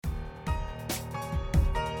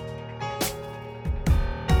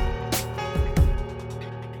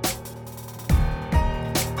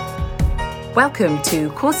Welcome to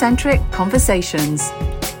Corecentric Conversations,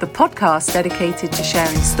 the podcast dedicated to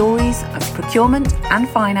sharing stories of procurement and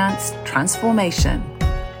finance transformation.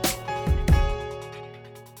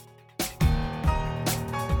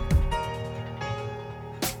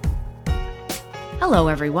 Hello,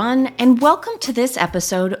 everyone, and welcome to this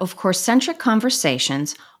episode of Corecentric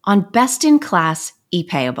Conversations on best-in-class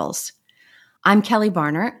e-payables. I'm Kelly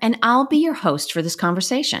Barner, and I'll be your host for this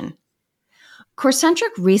conversation. Corecentric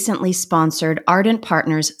recently sponsored Ardent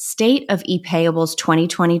Partners' State of ePayables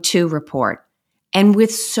 2022 report, and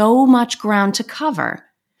with so much ground to cover,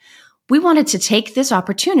 we wanted to take this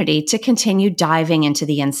opportunity to continue diving into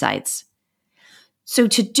the insights. So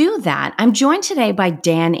to do that, I'm joined today by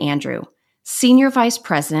Dan Andrew, Senior Vice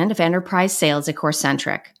President of Enterprise Sales at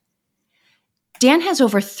Corecentric. Dan has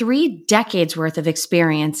over 3 decades worth of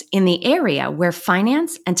experience in the area where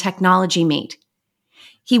finance and technology meet.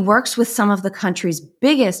 He works with some of the country's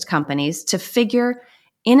biggest companies to figure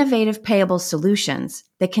innovative payable solutions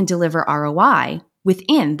that can deliver ROI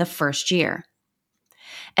within the first year.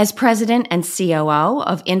 As president and COO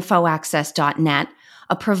of InfoAccess.net,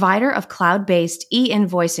 a provider of cloud-based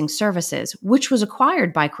e-invoicing services, which was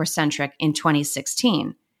acquired by Corecentric in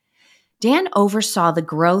 2016, Dan oversaw the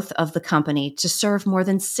growth of the company to serve more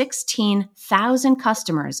than 16,000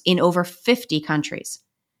 customers in over 50 countries.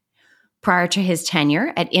 Prior to his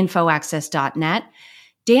tenure at InfoAccess.net,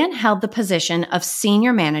 Dan held the position of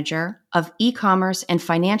Senior Manager of E-commerce and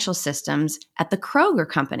Financial Systems at the Kroger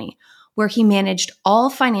Company, where he managed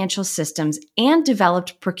all financial systems and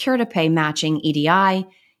developed procure-to-pay matching EDI,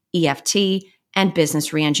 EFT, and business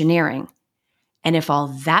reengineering. And if all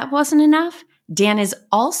that wasn't enough, Dan is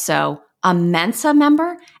also a Mensa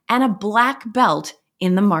member and a black belt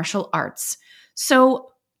in the martial arts. So,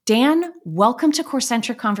 Dan, welcome to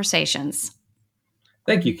Corecentric Conversations.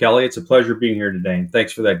 Thank you, Kelly. It's a pleasure being here today, and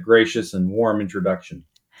thanks for that gracious and warm introduction.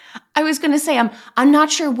 I was going to say, I'm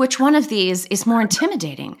not sure which one of these is more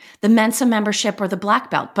intimidating, the Mensa membership or the black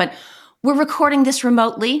belt, but we're recording this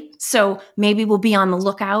remotely, so maybe we'll be on the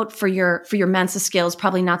lookout for your Mensa skills,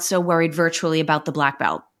 probably not so worried virtually about the black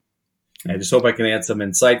belt. I just hope I can add some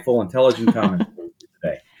insightful, intelligent comments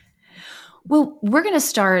today. Well, we're going to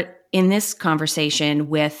start in this conversation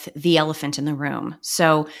with the elephant in the room.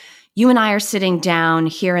 So you and I are sitting down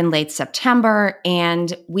here in late September,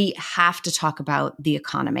 and we have to talk about the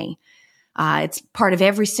economy. It's part of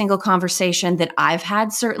every single conversation that I've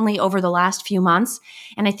had, certainly over the last few months.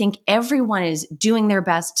 And I think everyone is doing their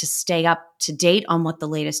best to stay up to date on what the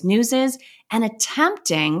latest news is and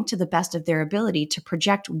attempting to the best of their ability to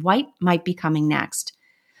project what might be coming next.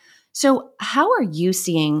 So how are you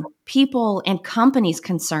seeing people and companies'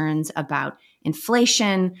 concerns about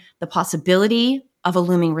inflation, the possibility of a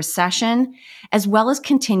looming recession, as well as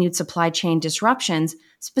continued supply chain disruptions,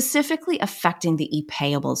 specifically affecting the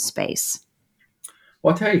e-payables space?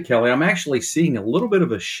 Well, I'll tell you, Kelly, I'm actually seeing a little bit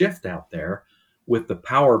of a shift out there with the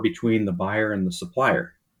power between the buyer and the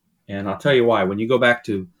supplier. And I'll tell you why. When you go back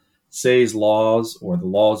to Say's laws or the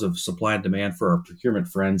laws of supply and demand for our procurement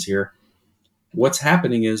friends here, what's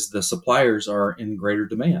happening is the suppliers are in greater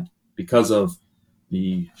demand because of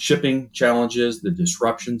the shipping challenges, the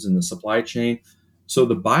disruptions in the supply chain. So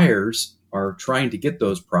the buyers are trying to get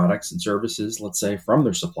those products and services, let's say, from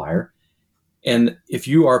their supplier. And if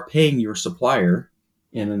you are paying your supplier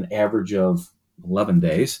in an average of 11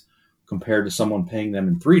 days compared to someone paying them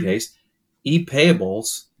in 3 days,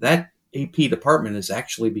 e-payables, that AP department is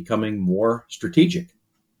actually becoming more strategic.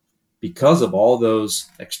 Because of all those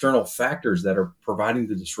external factors that are providing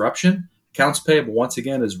the disruption, accounts payable once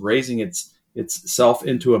again is raising itself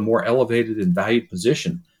into a more elevated and valued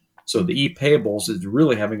position. So the e-payables is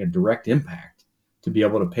really having a direct impact to be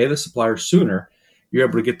able to pay the supplier sooner. You're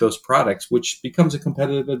able to get those products, which becomes a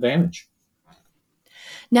competitive advantage.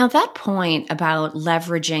 Now, that point about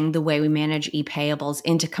leveraging the way we manage e-payables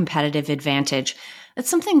into competitive advantage, that's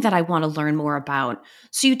something that I want to learn more about.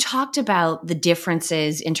 So you talked about the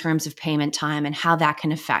differences in terms of payment time and how that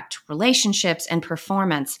can affect relationships and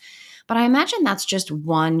performance. But I imagine that's just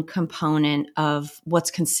one component of what's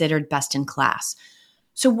considered best in class.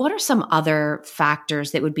 So what are some other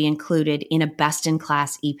factors that would be included in a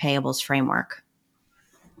best-in-class e-payables framework?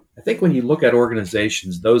 I think when you look at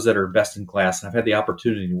organizations, those that are best in class, and I've had the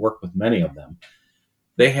opportunity to work with many of them,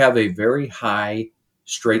 they have a very high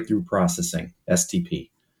straight-through processing, STP.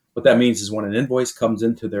 What that means is when an invoice comes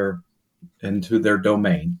into their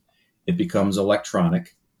domain, it becomes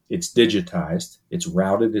electronic, it's digitized, it's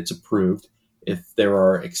routed, it's approved. If there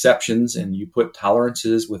are exceptions and you put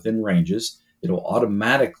tolerances within ranges, it'll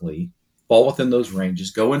automatically fall within those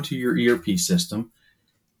ranges, go into your ERP system,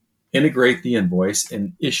 integrate the invoice,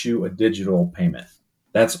 and issue a digital payment.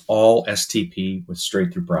 That's all STP with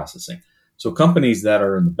straight-through processing. So companies that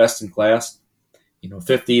are in the best in class,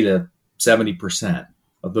 50 to 70%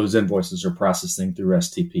 of those invoices are processing through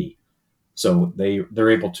STP. So they're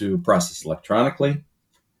able to process electronically.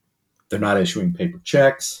 They're not issuing paper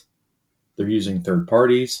checks. They're using third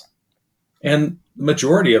parties. And the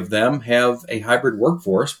majority of them have a hybrid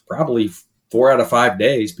workforce. Probably 4 out of 5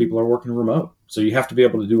 days, people are working remote. So you have to be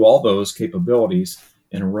able to do all those capabilities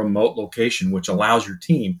in a remote location, which allows your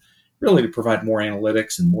team really to provide more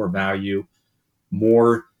analytics and more value,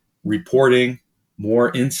 more reporting,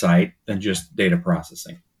 more insight than just data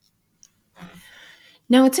processing.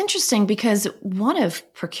 Now, it's interesting because one of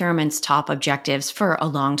procurement's top objectives for a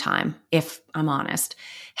long time, if I'm honest,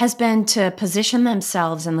 has been to position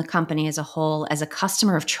themselves and the company as a whole as a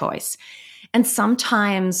customer of choice. And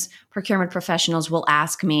sometimes procurement professionals will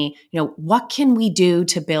ask me, what can we do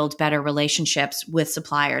to build better relationships with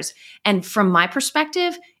suppliers? And from my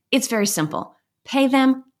perspective, it's very simple. Pay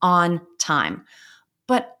them on time.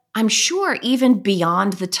 But I'm sure even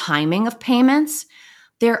beyond the timing of payments,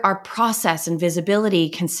 there are process and visibility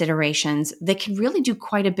considerations that can really do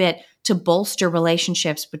quite a bit to bolster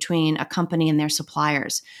relationships between a company and their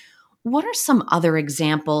suppliers. What are some other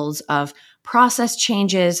examples of process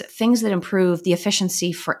changes, things that improve the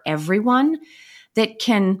efficiency for everyone that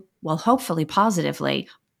can, hopefully positively,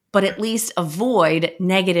 but at least avoid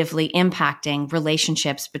negatively impacting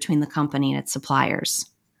relationships between the company and its suppliers?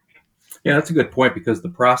 Yeah, that's a good point, because the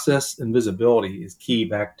process and visibility is key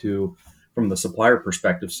back to from the supplier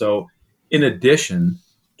perspective. So in addition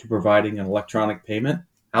to providing an electronic payment,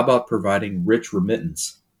 how about providing rich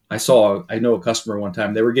remittance? I know a customer one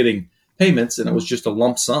time, they were getting payments and it was just a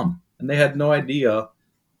lump sum and they had no idea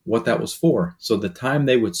what that was for. So the time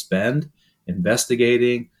they would spend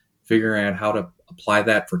investigating, figuring out how to apply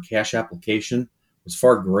that for cash application was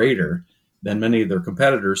far greater than many of their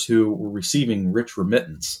competitors who were receiving rich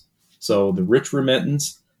remittance. So the rich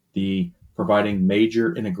remittance, the providing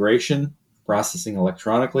major integration, processing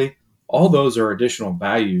electronically, all those are additional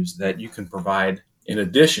values that you can provide in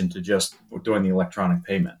addition to just doing the electronic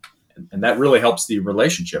payment. And that really helps the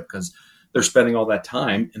relationship because they're spending all that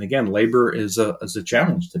time. And again, labor is a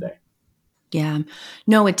challenge today. Yeah,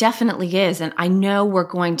 no, it definitely is. And I know we're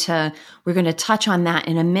going to touch on that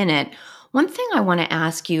in a minute. One thing I want to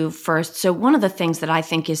ask you first. So one of the things that I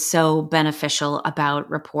think is so beneficial about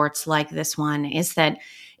reports like this one is that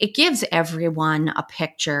it gives everyone a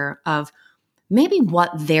picture of maybe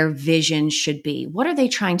what their vision should be. What are they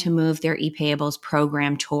trying to move their ePayables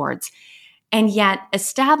program towards? And yet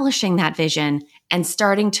establishing that vision and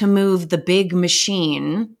starting to move the big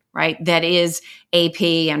machine, right, that is AP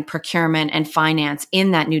and procurement and finance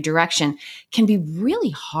in that new direction can be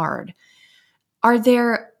really hard. Are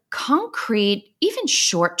there concrete, even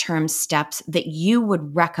short-term steps that you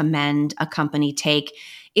would recommend a company take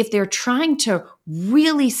if they're trying to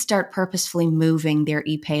really start purposefully moving their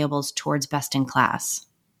ePayables towards best in class?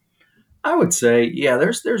 I would say,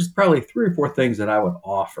 there's probably 3 or 4 things that I would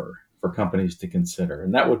offer for companies to consider.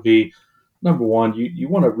 And that would be, number one, you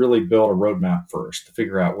want to really build a roadmap first to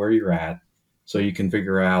figure out where you're at so you can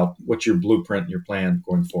figure out what's your blueprint and your plan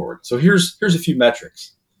going forward. So here's a few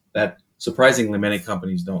metrics that surprisingly many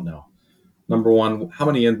companies don't know. Number one, how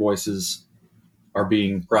many invoices are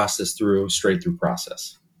being processed through straight-through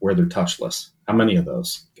process where they're touchless? How many of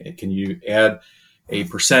those? Okay, can you add a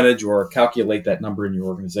percentage or calculate that number in your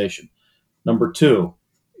organization? Number two,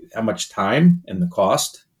 how much time and the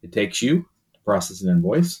cost it takes you to process an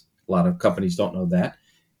invoice. A lot of companies don't know that.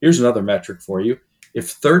 Here's another metric for you.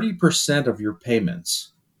 If 30% of your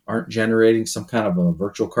payments aren't generating some kind of a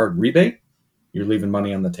virtual card rebate, you're leaving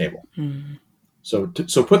money on the table. Mm-hmm.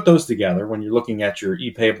 So put those together when you're looking at your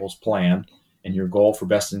ePayables plan and your goal for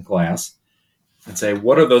best in class and say,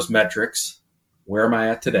 what are those metrics? Where am I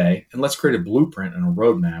at today? And let's create a blueprint and a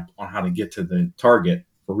roadmap on how to get to the target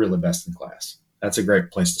for really best in class. That's a great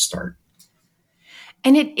place to start.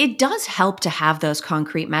 And it does help to have those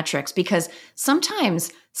concrete metrics because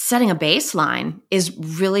sometimes setting a baseline is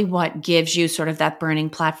really what gives you sort of that burning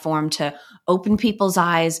platform to open people's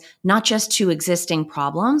eyes, not just to existing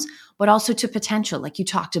problems, but also to potential. Like you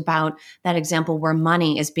talked about that example where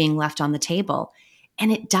money is being left on the table.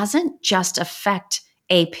 And it doesn't just affect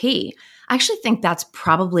AP. I actually think that's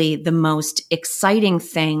probably the most exciting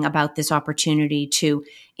thing about this opportunity to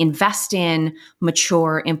invest in,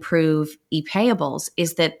 mature, improve ePayables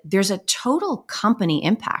is that there's a total company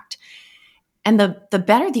impact. And the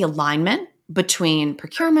better the alignment between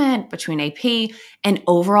procurement, between AP, and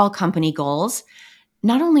overall company goals,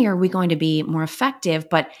 not only are we going to be more effective,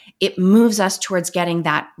 but it moves us towards getting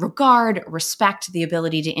that regard, respect, the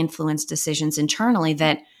ability to influence decisions internally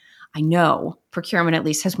that I know procurement at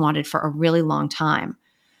least has wanted for a really long time.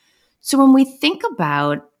 So when we think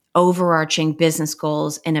about overarching business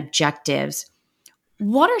goals and objectives,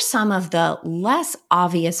 what are some of the less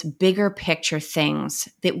obvious, bigger picture things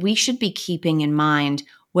that we should be keeping in mind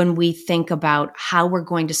when we think about how we're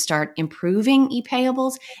going to start improving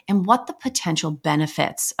e-payables and what the potential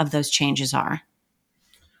benefits of those changes are?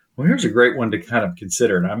 Well, here's a great one to kind of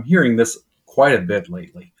consider, and I'm hearing this quite a bit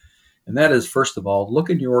lately. And that is, first of all, look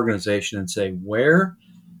at your organization and say, where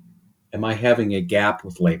am I having a gap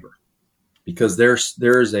with labor? Because there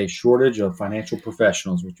is a shortage of financial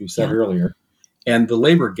professionals, which we said earlier. And the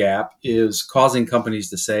labor gap is causing companies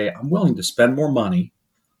to say, I'm willing to spend more money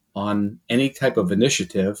on any type of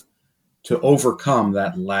initiative to overcome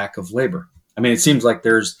that lack of labor. I mean, it seems like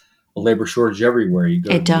there's a labor shortage everywhere. You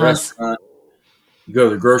go to the restaurant, you go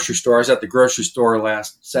to the grocery store. I was at the grocery store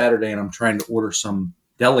last Saturday and I'm trying to order some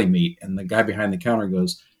deli meat. And the guy behind the counter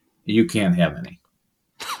goes, you can't have any.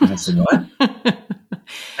 And I said, what?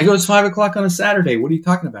 I go, it's 5:00 on a Saturday. What are you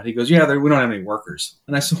talking about? He goes, yeah, we don't have any workers.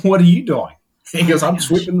 And I said, what are you doing? He goes, I'm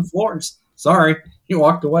sweeping the floors. Sorry. He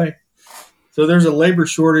walked away. So there's a labor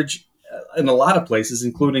shortage in a lot of places,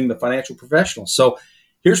 including the financial professionals. So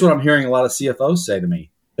here's what I'm hearing a lot of CFOs say to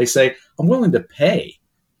me. They say, I'm willing to pay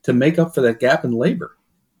to make up for that gap in labor.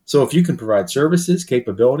 So if you can provide services,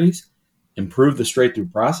 capabilities, improve the straight-through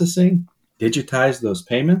processing, digitize those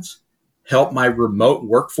payments, help my remote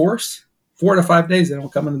workforce, 4 to 5 days, they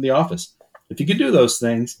don't come into the office. If you can do those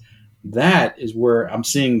things, that is where I'm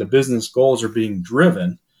seeing the business goals are being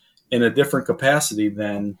driven in a different capacity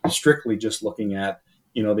than strictly just looking at,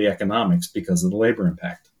 the economics because of the labor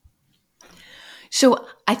impact. So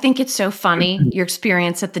I think it's so funny, your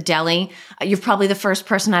experience at the deli. You're probably the first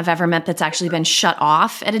person I've ever met that's actually been shut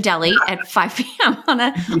off at a deli at 5 p.m. on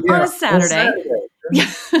a Saturday.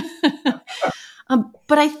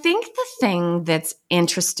 But I think the thing that's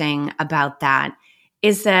interesting about that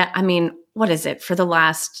is that, what is it? For the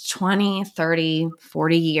last 20, 30,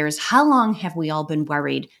 40 years, how long have we all been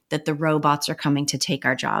worried that the robots are coming to take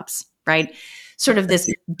our jobs, right? Sort of this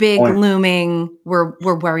big looming, we're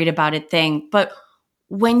worried about it thing. But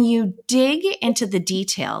when you dig into the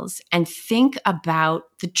details and think about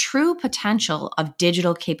the true potential of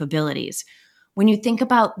digital capabilities, when you think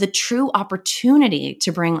about the true opportunity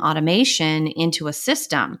to bring automation into a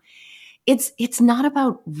system, it's not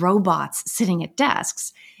about robots sitting at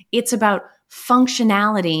desks. It's about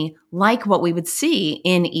functionality like what we would see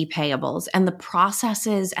in e-payables and the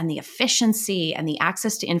processes and the efficiency and the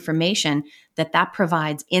access to information that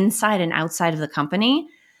provides inside and outside of the company.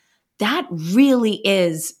 That really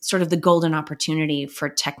is sort of the golden opportunity for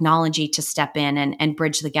technology to step in and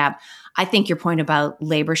bridge the gap. I think your point about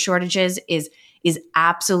labor shortages is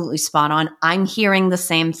absolutely spot on. I'm hearing the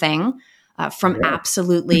same thing from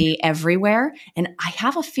absolutely everywhere. And I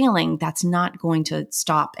have a feeling that's not going to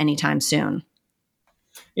stop anytime soon.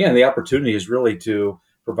 Yeah, and the opportunity is really to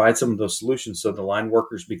provide some of those solutions so the line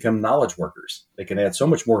workers become knowledge workers. They can add so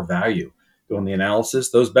much more value doing the analysis.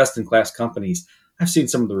 Those best-in-class companies, I've seen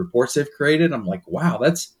some of the reports they've created. I'm like, wow,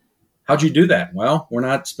 how'd you do that? Well, we're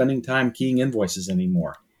not spending time keying invoices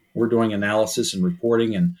anymore. We're doing analysis and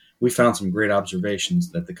reporting, and we found some great observations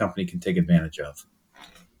that the company can take advantage of.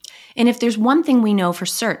 And if there's one thing we know for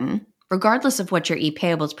certain, regardless of what your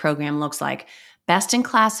e-payables program looks like,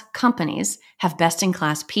 best-in-class companies have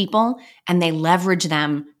best-in-class people, and they leverage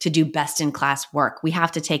them to do best-in-class work. We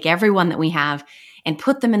have to take everyone that we have and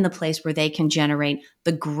put them in the place where they can generate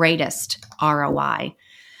the greatest ROI.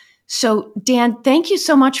 So, Dan, thank you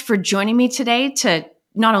so much for joining me today to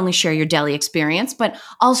not only share your deli experience, but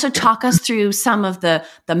also talk us through some of the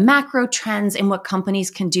macro trends and what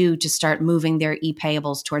companies can do to start moving their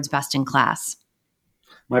e-payables towards best-in-class.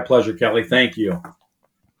 My pleasure, Kelly. Thank you.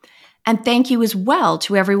 And thank you as well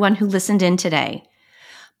to everyone who listened in today.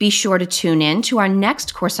 Be sure to tune in to our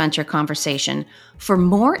next CoreCentric conversation for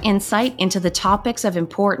more insight into the topics of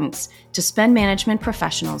importance to spend management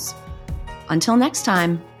professionals. Until next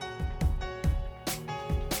time.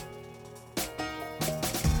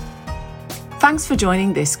 Thanks for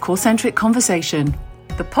joining this CoreCentric conversation,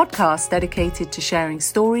 the podcast dedicated to sharing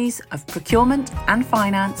stories of procurement and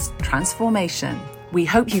finance transformation. We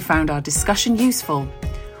hope you found our discussion useful.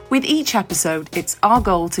 With each episode, it's our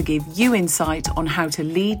goal to give you insight on how to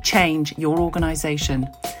lead change your organization.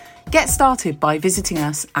 Get started by visiting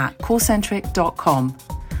us at corecentric.com.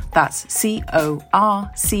 That's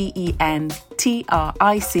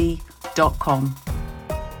CORCENTRIC.com.